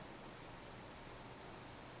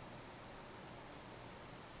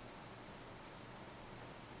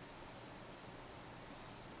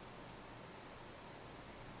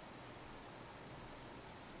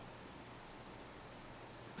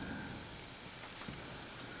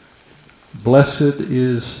Blessed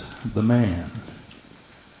is the man.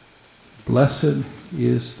 Blessed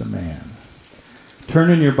is the man. Turn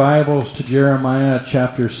in your Bibles to Jeremiah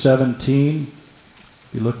chapter 17.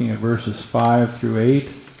 Be looking at verses 5 through 8.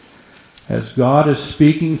 As God is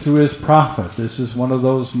speaking through his prophet, this is one of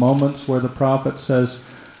those moments where the prophet says,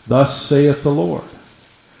 "Thus saith the Lord."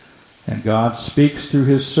 And God speaks through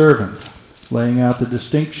his servant, laying out the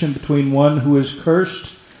distinction between one who is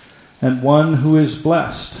cursed and one who is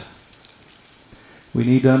blessed. We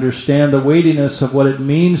need to understand the weightiness of what it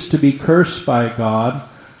means to be cursed by God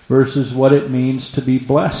versus what it means to be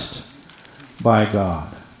blessed by God,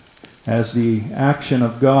 as the action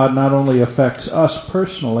of God not only affects us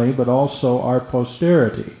personally, but also our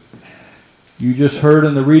posterity. You just heard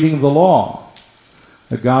in the reading of the law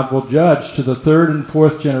that God will judge to the third and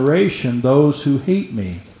fourth generation those who hate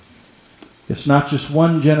me. It's not just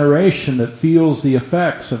one generation that feels the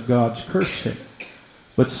effects of God's cursing,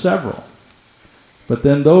 but several. But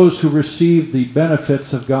then those who receive the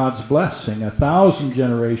benefits of God's blessing, 1,000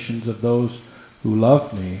 generations of those who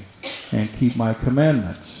love me and keep my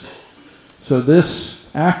commandments. So this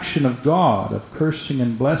action of God, of cursing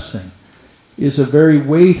and blessing, is a very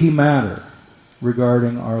weighty matter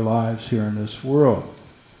regarding our lives here in this world.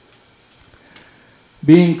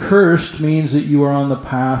 Being cursed means that you are on the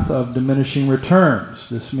path of diminishing returns.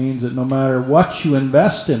 This means that no matter what you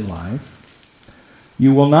invest in life,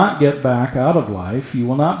 you will not get back out of life. You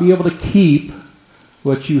will not be able to keep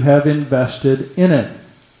what you have invested in it.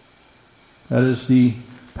 That is the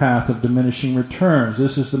path of diminishing returns.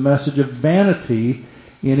 This is the message of vanity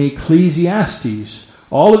in Ecclesiastes.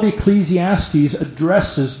 All of Ecclesiastes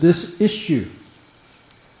addresses this issue.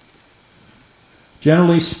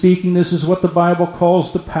 Generally speaking, this is what the Bible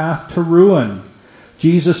calls the path to ruin.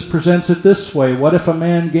 Jesus presents it this way: what if a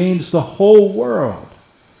man gains the whole world?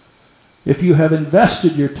 If you have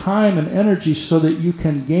invested your time and energy so that you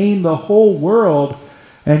can gain the whole world,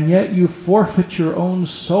 and yet you forfeit your own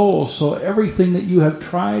soul, so everything that you have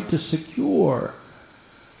tried to secure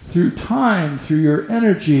through time, through your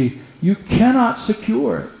energy, you cannot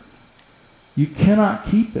secure it. You cannot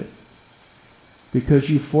keep it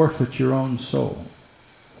because you forfeit your own soul.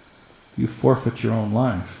 You forfeit your own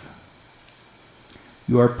life.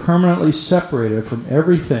 You are permanently separated from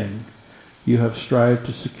everything you have strived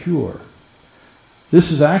to secure. This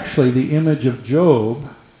is actually the image of Job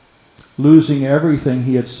losing everything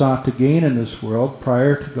he had sought to gain in this world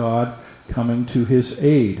prior to God coming to his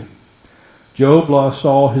aid. Job lost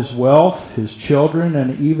all his wealth, his children,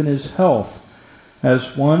 and even his health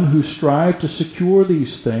as one who strived to secure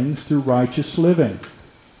these things through righteous living.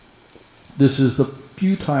 This is the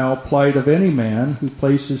futile plight of any man who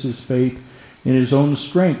places his faith in his own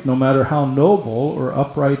strength, no matter how noble or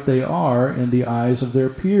upright they are in the eyes of their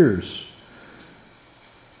peers.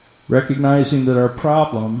 Recognizing that our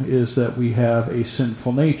problem is that we have a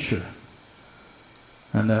sinful nature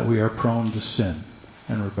and that we are prone to sin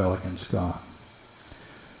and rebel against God.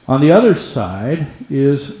 On the other side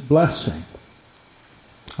is blessing.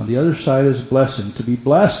 On the other side is blessing. To be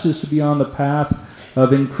blessed is to be on the path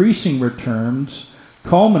of increasing returns,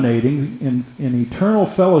 culminating in eternal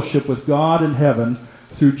fellowship with God in heaven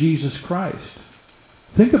through Jesus Christ.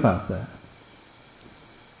 Think about that.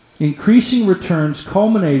 Increasing returns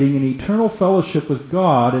culminating in eternal fellowship with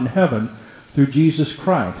God in heaven through Jesus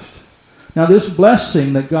Christ. Now, this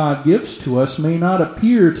blessing that God gives to us may not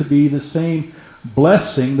appear to be the same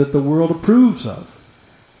blessing that the world approves of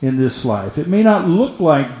in this life. It may not look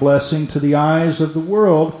like blessing to the eyes of the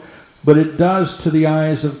world, but it does to the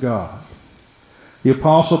eyes of God. The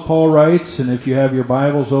Apostle Paul writes, and if you have your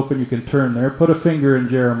Bibles open, you can turn there. Put a finger in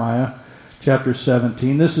Jeremiah chapter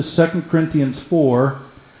 17. This is 2 Corinthians 4,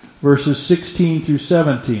 verses 16 through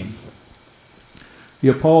 17. The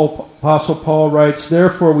Apostle Paul writes,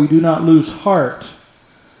 "Therefore we do not lose heart.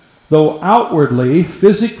 Though outwardly,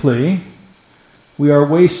 physically, we are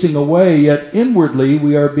wasting away, yet inwardly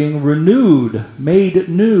we are being renewed, made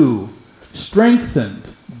new, strengthened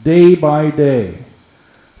day by day.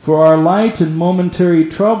 For our light and momentary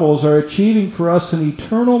troubles are achieving for us an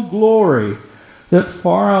eternal glory that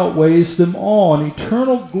far outweighs them all." An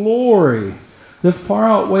eternal glory that far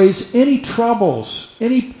outweighs any troubles,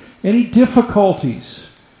 any difficulties,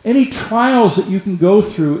 any trials that you can go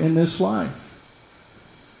through in this life.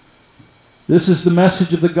 This is the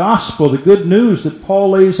message of the gospel, the good news that Paul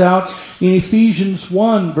lays out in Ephesians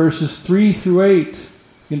 1, verses 3 through 8.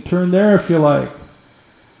 You can turn there if you like.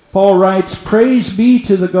 Paul writes, "Praise be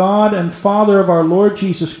to the God and Father of our Lord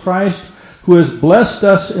Jesus Christ, who has blessed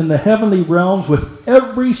us in the heavenly realms with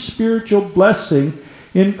every spiritual blessing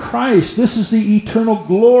in Christ." This is the eternal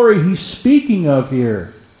glory he's speaking of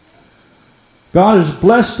here. God has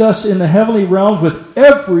blessed us in the heavenly realms with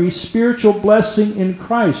every spiritual blessing in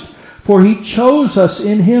Christ. For He chose us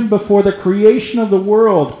in Him before the creation of the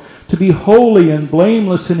world to be holy and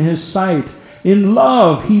blameless in His sight. In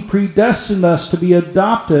love, He predestined us to be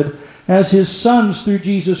adopted as His sons through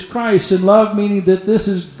Jesus Christ. In love, meaning that this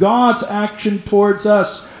is God's action towards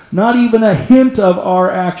us, not even a hint of our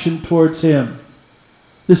action towards Him.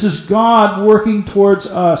 This is God working towards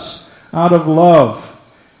us out of love.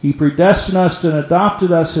 He predestined us and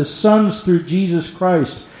adopted us as sons through Jesus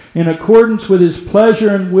Christ, in accordance with His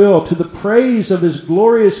pleasure and will, to the praise of His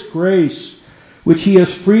glorious grace, which He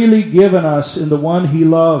has freely given us in the one He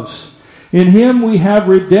loves. In Him we have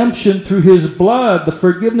redemption through His blood, the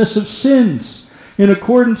forgiveness of sins, in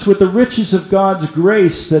accordance with the riches of God's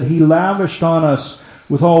grace that He lavished on us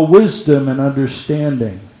with all wisdom and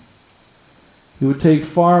understanding. It would take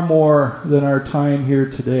far more than our time here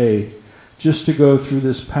today just to go through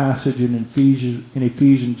this passage in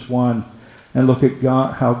Ephesians 1 and look at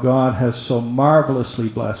how God has so marvelously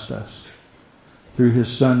blessed us through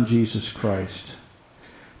His Son, Jesus Christ.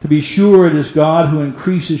 To be sure, it is God who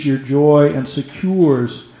increases your joy and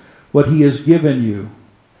secures what He has given you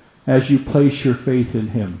as you place your faith in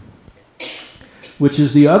Him, which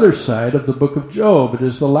is the other side of the book of Job. It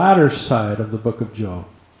is the latter side of the book of Job.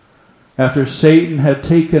 After Satan had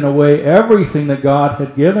taken away everything that God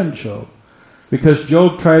had given Job, because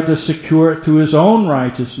Job tried to secure it through his own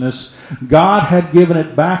righteousness, God had given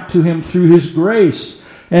it back to him through His grace.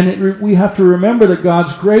 And we have to remember that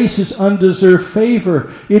God's grace is undeserved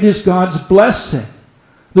favor. It is God's blessing.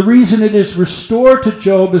 The reason it is restored to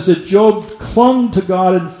Job is that Job clung to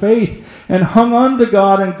God in faith and hung on to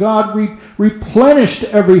God, and God replenished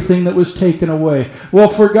everything that was taken away. Well,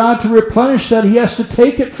 for God to replenish that, He has to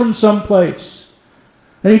take it from someplace.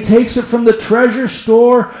 And He takes it from the treasure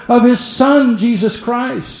store of His Son, Jesus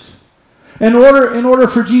Christ. In order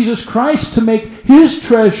for Jesus Christ to make His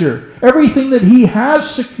treasure, everything that He has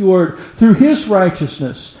secured through His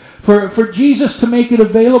righteousness, for Jesus to make it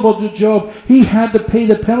available to Job, He had to pay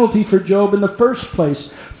the penalty for Job in the first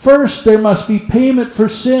place. First, there must be payment for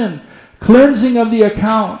sin, cleansing of the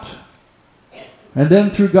account, and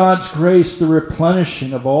then through God's grace, the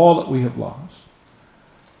replenishing of all that we have lost.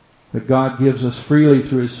 That God gives us freely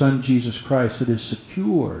through His Son, Jesus Christ, that is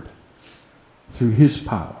secured through His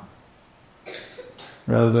power,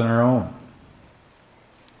 rather than our own.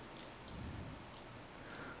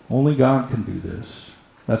 Only God can do this.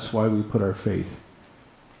 That's why we put our faith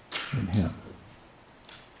in Him.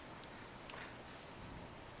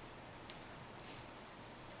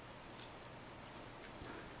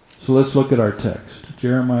 So let's look at our text.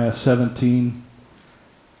 Jeremiah 17,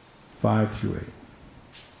 5 through 8.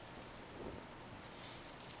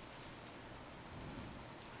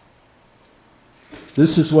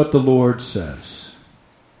 This is what the Lord says.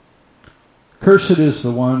 Cursed is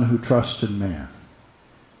the one who trusts in man,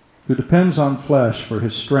 who depends on flesh for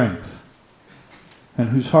his strength, and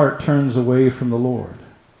whose heart turns away from the Lord.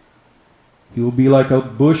 He will be like a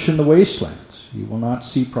bush in the wastelands. He will not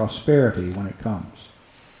see prosperity when it comes.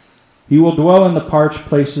 He will dwell in the parched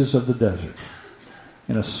places of the desert,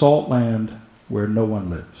 in a salt land where no one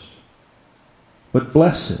lives. But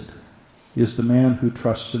blessed is the man who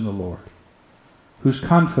trusts in the Lord, whose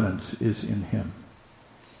confidence is in Him.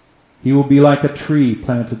 He will be like a tree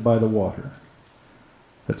planted by the water,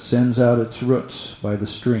 that sends out its roots by the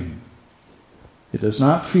stream. It does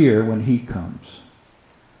not fear when heat comes.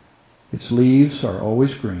 Its leaves are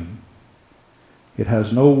always green. It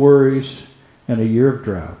has no worries in a year of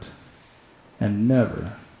drought, and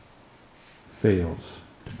never fails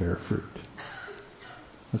to bear fruit.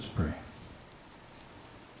 Let's pray.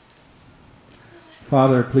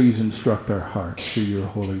 Father, please instruct our hearts through your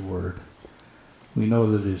holy word. We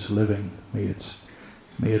know that it is living. May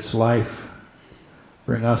its life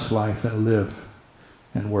bring us life and live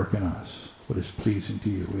and work in us what is pleasing to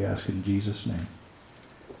you. We ask in Jesus' name.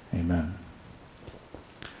 Amen.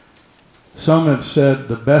 Some have said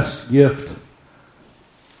the best gift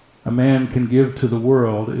a man can give to the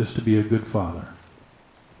world is to be a good father.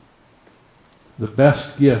 The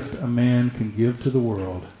best gift a man can give to the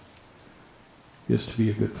world is to be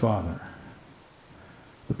a good father.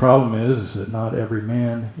 The problem is that not every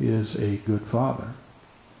man is a good father.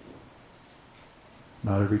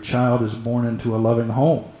 Not every child is born into a loving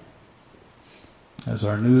home, as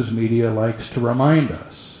our news media likes to remind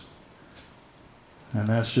us. And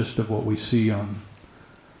that's just of what we see on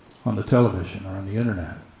the television or on the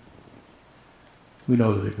internet. We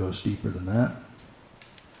know that it goes deeper than that.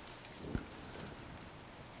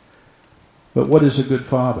 But what is a good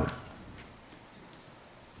father?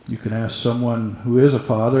 You can ask someone who is a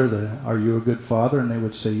father, are you a good father? And they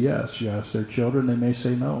would say yes. You ask their children, they may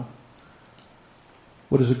say no.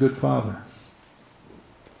 What is a good father?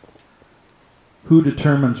 Who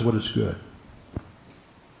determines what is good?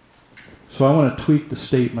 So I want to tweak the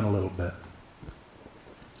statement a little bit.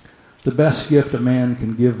 The best gift a man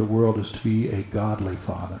can give the world is to be a godly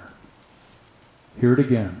father. Hear it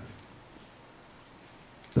again.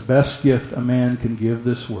 The best gift a man can give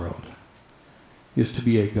this world is to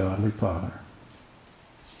be a godly father.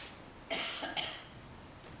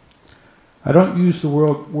 I don't use the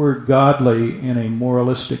word godly in a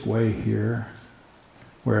moralistic way here,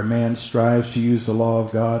 where a man strives to use the law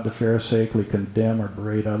of God to pharisaically condemn or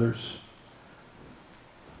berate others.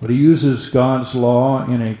 But he uses God's law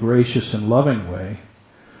in a gracious and loving way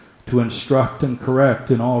to instruct and correct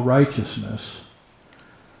in all righteousness,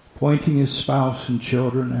 pointing his spouse and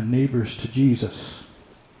children and neighbors to Jesus.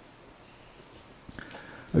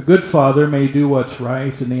 A good father may do what's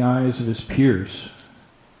right in the eyes of his peers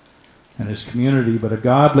and his community, but a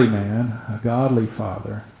godly man, a godly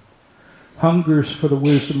father, hungers for the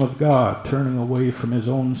wisdom of God, turning away from his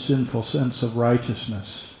own sinful sense of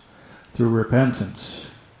righteousness through repentance,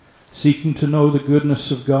 seeking to know the goodness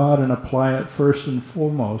of God and apply it first and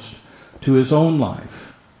foremost to his own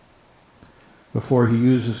life before he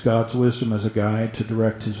uses God's wisdom as a guide to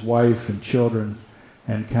direct his wife and children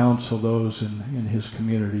and counsel those in his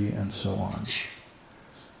community and so on.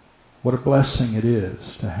 What a blessing it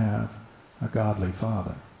is to have a godly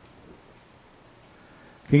father.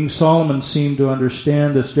 King Solomon seemed to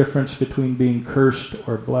understand this difference between being cursed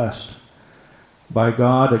or blessed by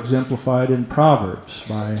God, exemplified in Proverbs,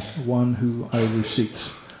 by one who either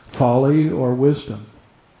seeks folly or wisdom.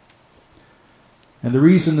 And the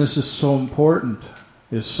reason this is so important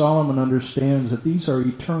is Solomon understands that these are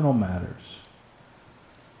eternal matters.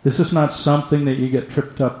 This is not something that you get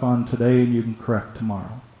tripped up on today and you can correct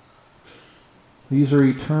tomorrow. These are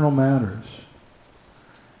eternal matters.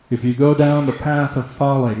 If you go down the path of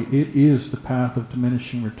folly, it is the path of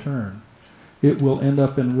diminishing return. It will end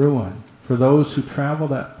up in ruin. For those who travel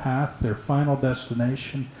that path, their final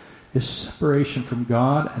destination is separation from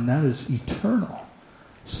God, and that is eternal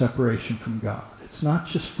separation from God. It's not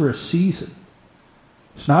just for a season.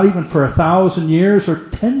 It's not even for 1,000 years or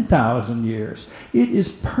 10,000 years. It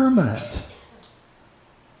is permanent.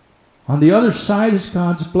 On the other side is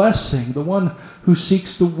God's blessing, the one who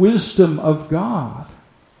seeks the wisdom of God.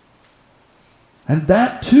 And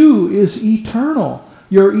that too is eternal.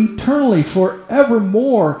 You're eternally,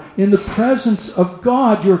 forevermore in the presence of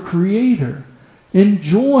God, your Creator,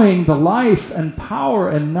 enjoying the life and power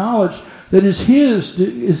and knowledge that is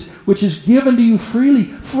His, which is given to you freely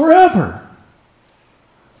forever.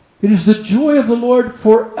 It is the joy of the Lord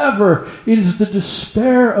forever. It is the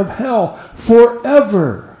despair of hell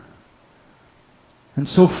forever. And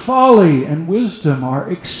so folly and wisdom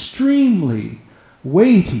are extremely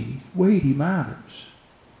weighty matters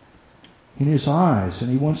in His eyes,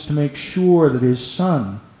 and He wants to make sure that His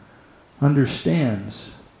Son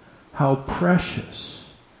understands how precious,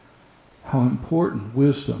 how important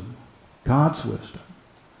wisdom, God's wisdom,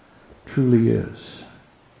 truly is.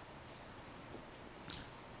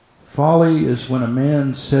 Folly is when a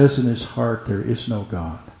man says in his heart, there is no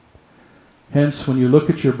God. Hence, when you look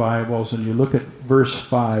at your Bibles and you look at verse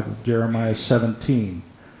 5 of Jeremiah 17,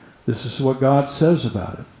 this is what God says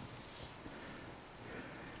about it.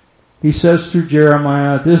 He says through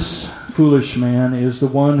Jeremiah, this foolish man is the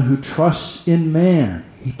one who trusts in man.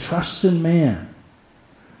 He trusts in man.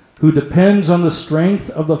 Who depends on the strength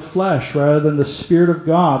of the flesh rather than the Spirit of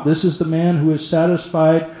God. This is the man who is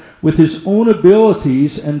satisfied with his own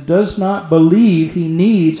abilities and does not believe he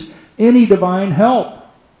needs any divine help.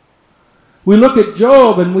 We look at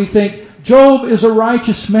Job and we think, Job is a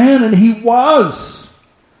righteous man, and he was.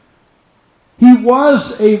 He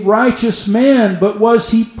was a righteous man, but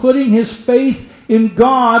was he putting his faith in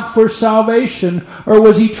God for salvation? Or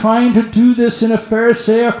was he trying to do this in a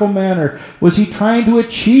Pharisaical manner? Was he trying to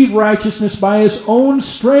achieve righteousness by his own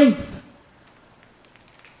strength?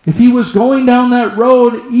 If he was going down that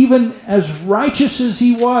road, even as righteous as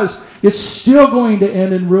he was, it's still going to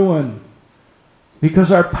end in ruin.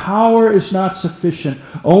 Because our power is not sufficient.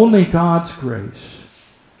 Only God's grace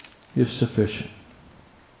is sufficient.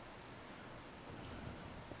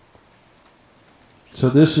 So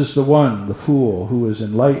this is the one, the fool, who is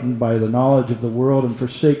enlightened by the knowledge of the world and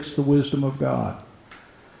forsakes the wisdom of God.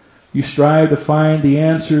 You strive to find the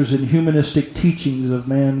answers in humanistic teachings of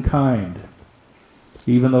mankind,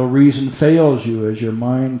 even though reason fails you as your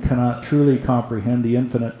mind cannot truly comprehend the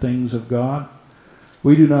infinite things of God.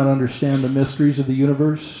 We do not understand the mysteries of the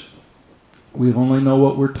universe. We only know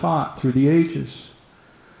what we're taught through the ages.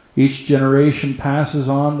 Each generation passes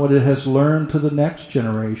on what it has learned to the next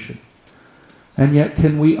generation. And yet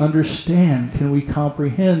can we understand, can we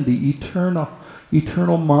comprehend the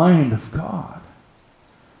eternal mind of God?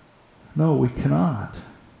 No, we cannot.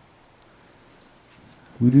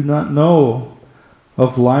 We do not know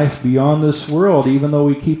of life beyond this world, even though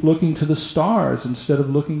we keep looking to the stars instead of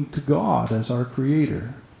looking to God as our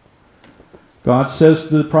Creator. God says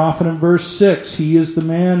to the prophet in verse 6,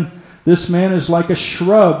 this man is like a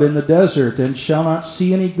shrub in the desert, and shall not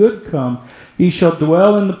see any good come. He shall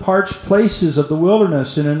dwell in the parched places of the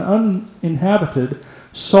wilderness, in an uninhabited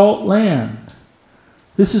salt land.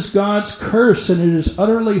 This is God's curse, and it is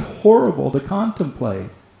utterly horrible to contemplate.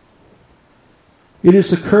 It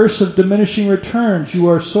is the curse of diminishing returns. You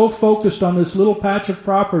are so focused on this little patch of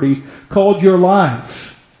property called your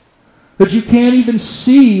life that you can't even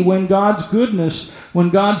see when God's goodness,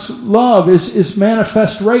 when God's love is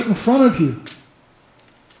manifest right in front of you.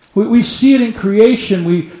 We see it in creation.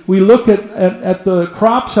 We look at the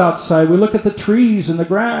crops outside. We look at the trees and the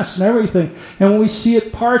grass and everything. And when we see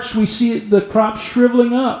it parched, we see the crops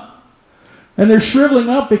shriveling up. And they're shriveling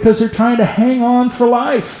up because they're trying to hang on for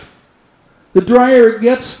life. The drier it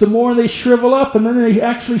gets, the more they shrivel up, and then they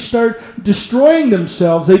actually start destroying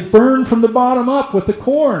themselves. They burn from the bottom up with the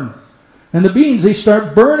corn and the beans. They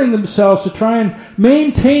start burning themselves to try and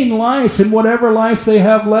maintain life in whatever life they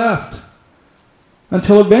have left,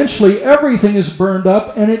 until eventually everything is burned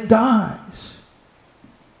up and it dies.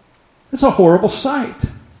 It's a horrible sight.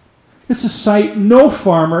 It's a sight no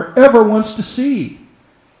farmer ever wants to see.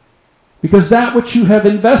 Because that which you have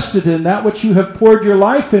invested in, that which you have poured your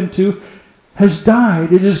life into, has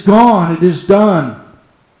died. It is gone. It is done.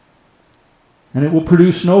 And it will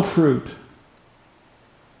produce no fruit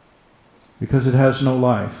because it has no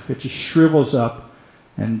life. It just shrivels up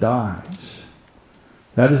and dies.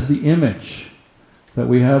 That is the image that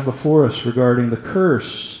we have before us regarding the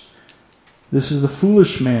curse. This is the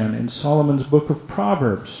foolish man in Solomon's book of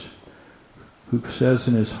Proverbs, who says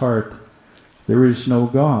in his heart, there is no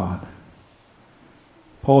God.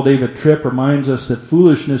 Paul David Tripp reminds us that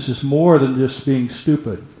foolishness is more than just being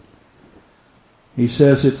stupid. He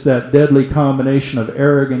says it's that deadly combination of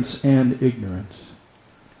arrogance and ignorance.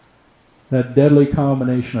 That deadly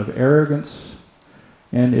combination of arrogance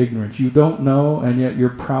and ignorance. You don't know, and yet you're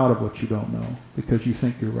proud of what you don't know because you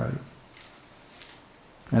think you're right.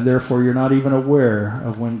 And therefore you're not even aware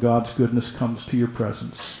of when God's goodness comes to your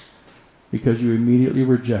presence because you immediately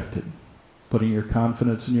reject it, putting your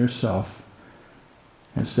confidence in yourself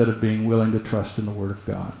instead of being willing to trust in the Word of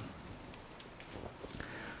God.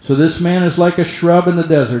 So this man is like a shrub in the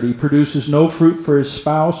desert. He produces no fruit for his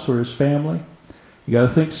spouse or his family. You got to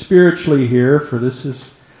think spiritually here, for it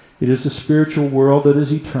is a spiritual world that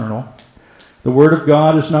is eternal. The Word of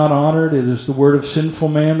God is not honored. It is the word of sinful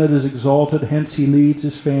man that is exalted. Hence he leads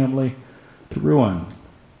his family to ruin.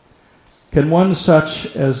 Can one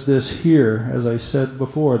such as this hear, as I said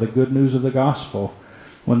before, the good news of the gospel,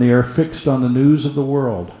 when they are fixed on the news of the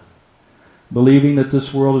world, believing that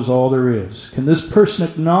this world is all there is? Can this person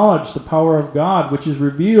acknowledge the power of God which is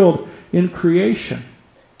revealed in creation?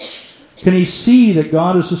 Can he see that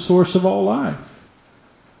God is the source of all life?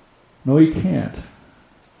 No, he can't.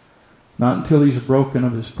 Not until he's broken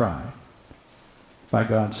of his pride by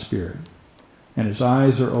God's Spirit. And his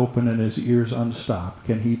eyes are open and his ears unstopped.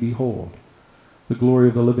 Can he behold the glory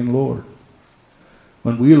of the living Lord?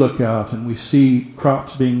 When we look out and we see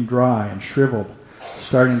crops being dry and shriveled,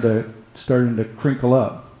 starting to crinkle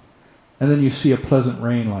up, and then you see a pleasant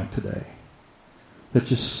rain like today that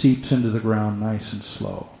just seeps into the ground nice and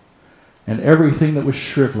slow, and everything that was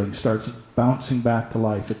shriveling starts bouncing back to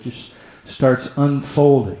life. It just starts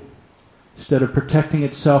unfolding. Instead of protecting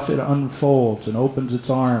itself, it unfolds and opens its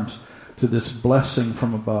arms to this blessing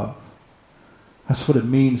from above. That's what it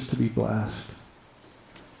means to be blessed.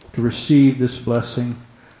 To receive this blessing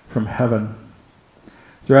from heaven.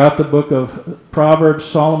 Throughout the book of Proverbs,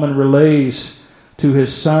 Solomon relays to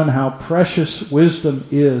his son how precious wisdom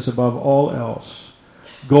is above all else.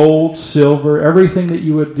 Gold, silver, everything that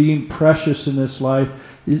you would deem precious in this life,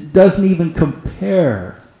 it doesn't even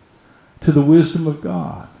compare to the wisdom of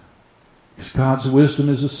God. Because God's wisdom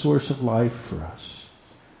is a source of life for us.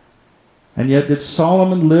 And yet, did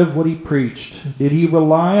Solomon live what he preached? Did he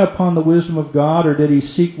rely upon the wisdom of God, or did he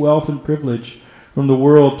seek wealth and privilege from the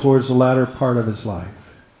world towards the latter part of his life?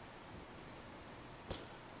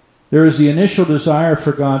 There is the initial desire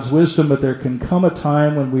for God's wisdom, but there can come a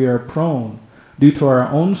time when we are prone, due to our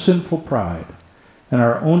own sinful pride and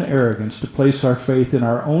our own arrogance, to place our faith in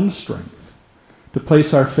our own strength, to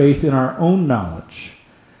place our faith in our own knowledge,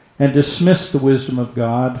 and dismiss the wisdom of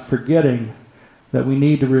God, forgetting that we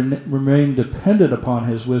need to remain dependent upon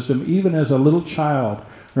His wisdom, even as a little child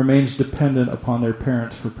remains dependent upon their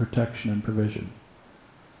parents for protection and provision.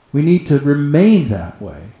 We need to remain that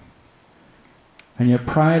way. And yet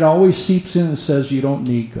pride always seeps in and says, you don't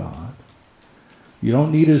need God. You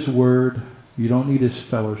don't need His Word. You don't need His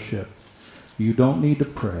fellowship. You don't need to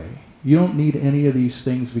pray. You don't need any of these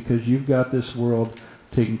things because you've got this world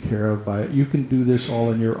taken care of by it. You can do this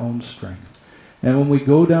all in your own strength. And when we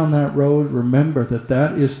go down that road, remember that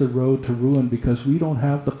that is the road to ruin, because we don't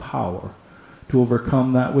have the power to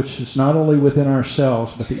overcome that which is not only within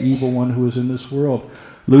ourselves, but the evil one who is in this world.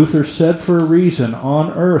 Luther said for a reason,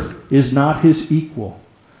 on earth is not his equal.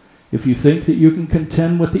 If you think that you can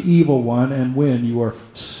contend with the evil one and win, you are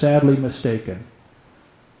sadly mistaken.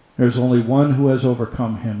 There's only one who has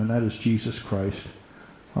overcome him, and that is Jesus Christ,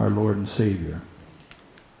 our Lord and Savior.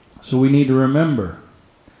 So we need to remember.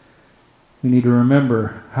 We need to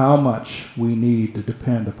remember how much we need to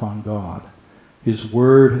depend upon God, His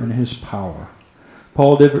Word, and His power.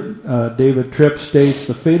 David Tripp states,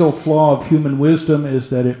 the fatal flaw of human wisdom is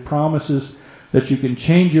that it promises that you can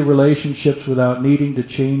change your relationships without needing to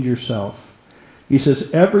change yourself. He says,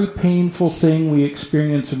 every painful thing we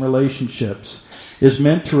experience in relationships is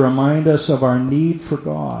meant to remind us of our need for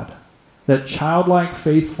God, that childlike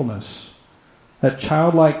faithfulness, that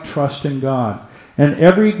childlike trust in God. And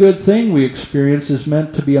every good thing we experience is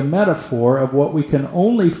meant to be a metaphor of what we can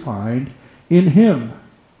only find in Him.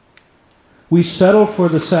 We settle for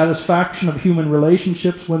the satisfaction of human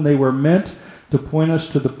relationships when they were meant to point us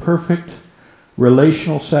to the perfect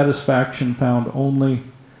relational satisfaction found only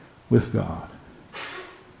with God.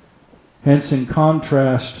 Hence, in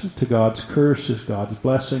contrast to God's curse is God's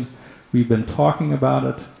blessing. We've been talking about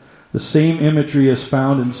it. The same imagery is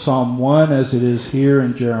found in Psalm 1 as it is here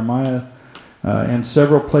in Jeremiah and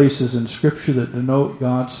several places in Scripture that denote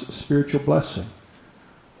God's spiritual blessing.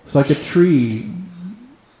 It's like a tree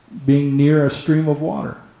being near a stream of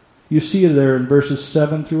water. You see it there in verses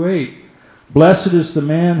 7 through 8. Blessed is the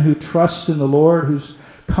man who trusts in the Lord, whose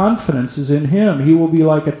confidence is in Him. He will be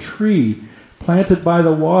like a tree planted by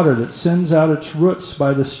the water that sends out its roots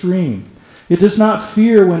by the stream. It does not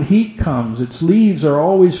fear when heat comes. Its leaves are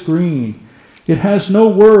always green. It has no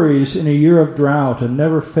worries in a year of drought and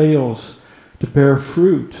never fails to bear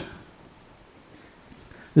fruit.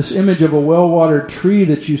 This image of a well-watered tree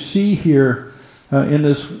that you see here in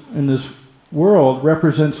this world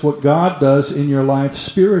represents what God does in your life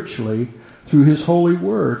spiritually through His holy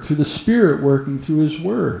Word, through the Spirit working through His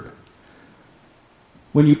Word.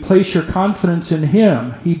 When you place your confidence in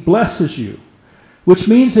Him, He blesses you, which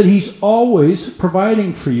means that He's always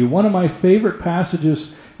providing for you. One of my favorite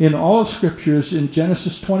passages in all of Scripture is in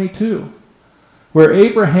Genesis 22, where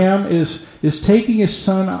Abraham is taking his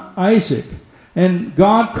son Isaac, and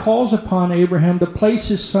God calls upon Abraham to place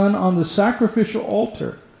his son on the sacrificial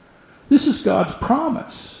altar. This is God's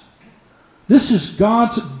promise. This is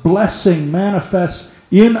God's blessing manifest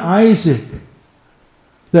in Isaac,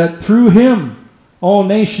 that through him all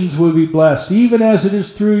nations will be blessed, even as it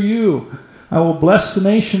is through you. I will bless the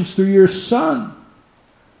nations through your son.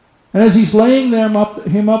 And as he's laying him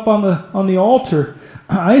up on the altar,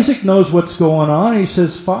 Isaac knows what's going on. He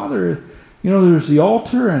says, Father, there's the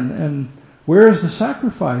altar, and where is the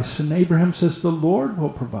sacrifice? And Abraham says, the Lord will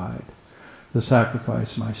provide the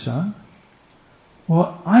sacrifice, my son.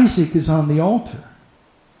 Well, Isaac is on the altar.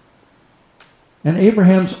 And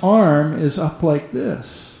Abraham's arm is up like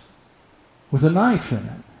this, with a knife in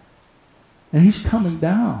it. And he's coming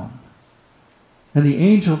down. And the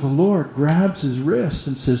angel of the Lord grabs his wrist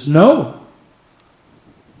and says, no,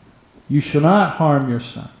 you shall not harm your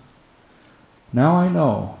son. Now I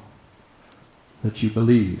know that you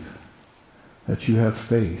believe, that you have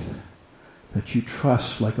faith, that you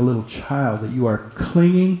trust like a little child, that you are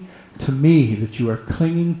clinging to me, that you are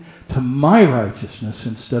clinging to my righteousness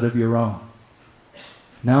instead of your own.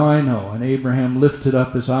 Now I know. And Abraham lifted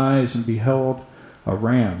up his eyes and beheld a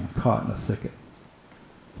ram caught in a thicket,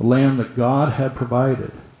 the lamb that God had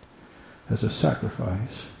provided as a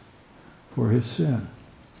sacrifice for his sin.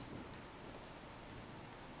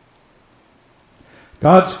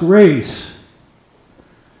 God's grace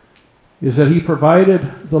is that He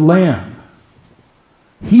provided the lamb.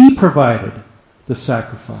 He provided the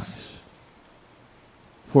sacrifice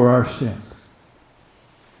for our sin.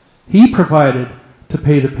 He provided to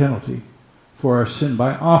pay the penalty for our sin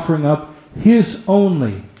by offering up His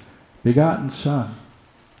only begotten Son,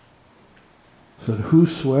 so that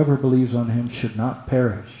whosoever believes on Him should not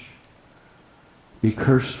perish, be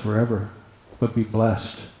cursed forever, but be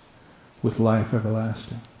blessed with life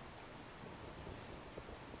everlasting.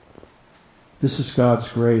 This is God's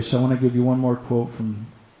grace. I want to give you one more quote from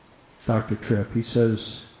Dr. Tripp. He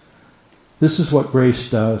says, this is what grace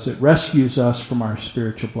does. It rescues us from our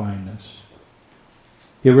spiritual blindness.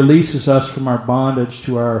 It releases us from our bondage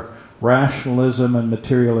to our rationalism and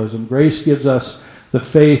materialism. Grace gives us the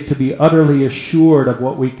faith to be utterly assured of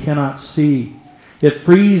what we cannot see. It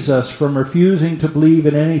frees us from refusing to believe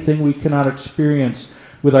in anything we cannot experience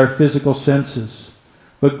with our physical senses.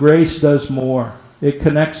 But grace does more. It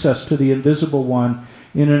connects us to the invisible one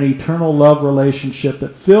in an eternal love relationship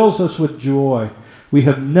that fills us with joy we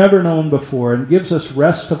have never known before and gives us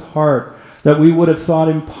rest of heart that we would have thought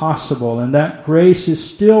impossible. And that grace is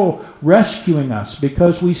still rescuing us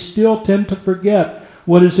because we still tend to forget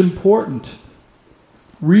what is important,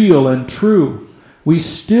 real and true. We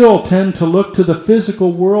still tend to look to the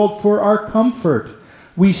physical world for our comfort.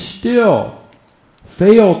 We still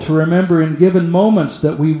fail to remember in given moments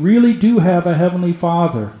that we really do have a Heavenly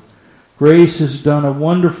Father. Grace has done a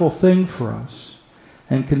wonderful thing for us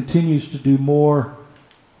and continues to do more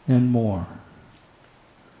and more.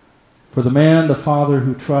 For the man, the father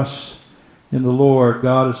who trusts in the Lord,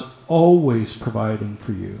 God is always providing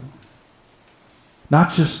for you.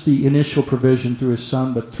 Not just the initial provision through His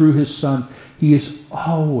Son, but through His Son, He is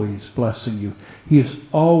always blessing you. He is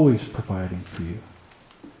always providing for you.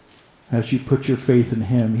 As you put your faith in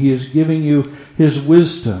Him, He is giving you His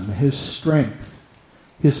wisdom, His strength,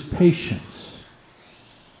 His patience.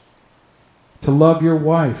 To love your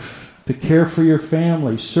wife, to care for your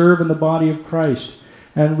family, serve in the body of Christ,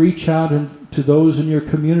 and reach out to those in your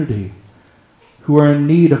community who are in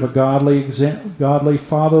need of a godly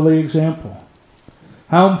fatherly example.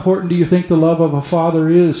 How important do you think the love of a father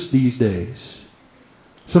is these days?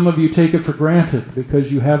 Some of you take it for granted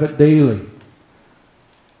because you have it daily.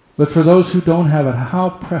 But for those who don't have it, how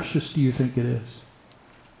precious do you think it is?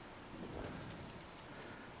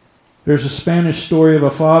 There's a Spanish story of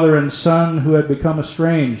a father and son who had become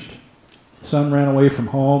estranged. The son ran away from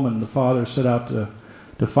home and the father set out to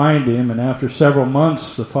find him. And after several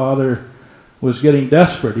months, the father was getting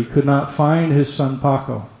desperate. He could not find his son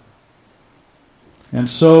Paco. And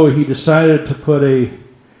so he decided to put a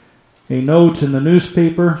note in the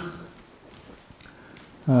newspaper,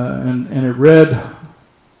 and it read,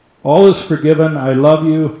 "All is forgiven. I love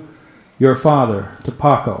you, your father," to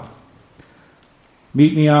Paco.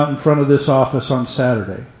 "Meet me out in front of this office on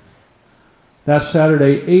Saturday." That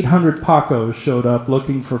Saturday, 800 Pacos showed up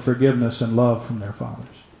looking for forgiveness and love from their fathers.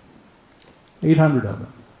 800 of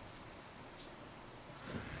them.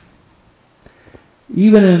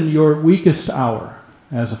 Even in your weakest hour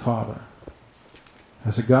as a father,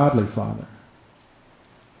 as a godly father,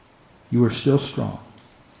 you are still strong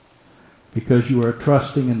because you are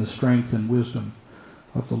trusting in the strength and wisdom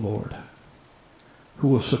of the Lord, who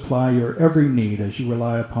will supply your every need as you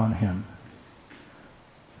rely upon Him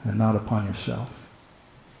and not upon yourself.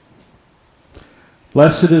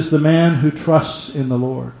 Blessed is the man who trusts in the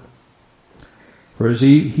Lord, for as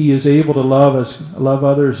he is able to love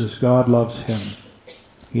others as God loves him.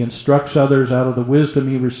 He instructs others out of the wisdom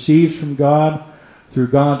he receives from God through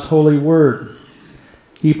God's holy word.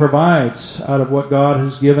 He provides out of what God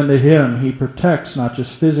has given to him. He protects not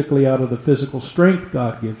just physically out of the physical strength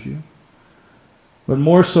God gives you, but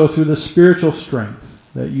more so through the spiritual strength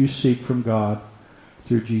that you seek from God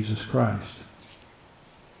through Jesus Christ.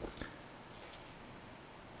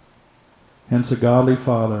 Hence, a godly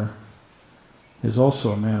father is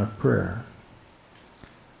also a man of prayer,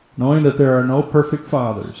 knowing that there are no perfect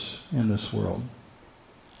fathers in this world,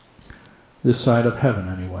 this side of heaven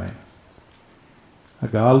anyway. A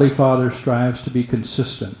godly father strives to be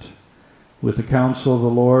consistent with the counsel of the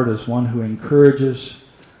Lord as one who encourages,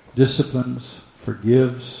 disciplines,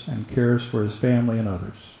 forgives, and cares for his family and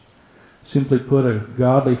others. Simply put, a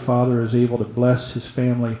godly father is able to bless his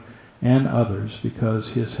family and others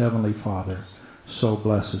because his heavenly Father so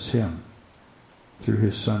blesses him through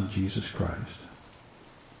his Son, Jesus Christ.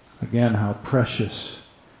 Again, how precious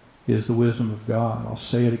is the wisdom of God. I'll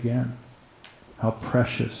say it again. How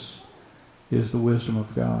precious is the wisdom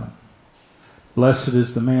of God. Blessed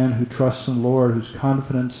is the man who trusts in the Lord, whose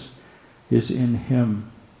confidence is in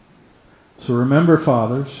him. So remember,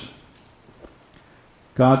 fathers,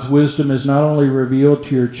 God's wisdom is not only revealed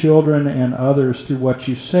to your children and others through what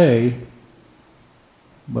you say,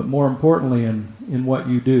 but more importantly in what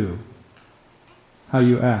you do, how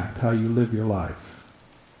you act, how you live your life.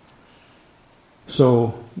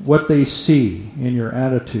 So what they see in your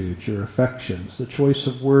attitudes, your affections, the choice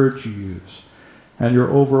of words you use, and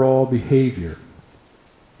your overall behavior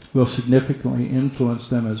will significantly influence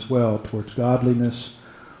them as well towards godliness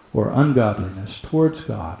or ungodliness, towards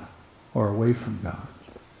God or away from God.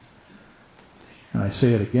 And I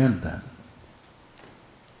say it again then.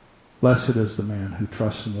 Blessed is the man who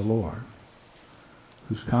trusts in the Lord,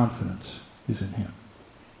 whose confidence is in him.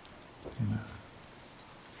 Amen.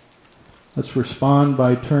 Let's respond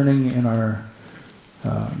by turning in our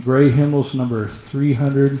gray hymnals number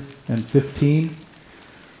 315.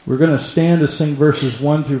 We're going to stand to sing verses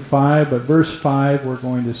 1 through 5, but verse 5 we're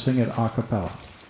going to sing it a cappella.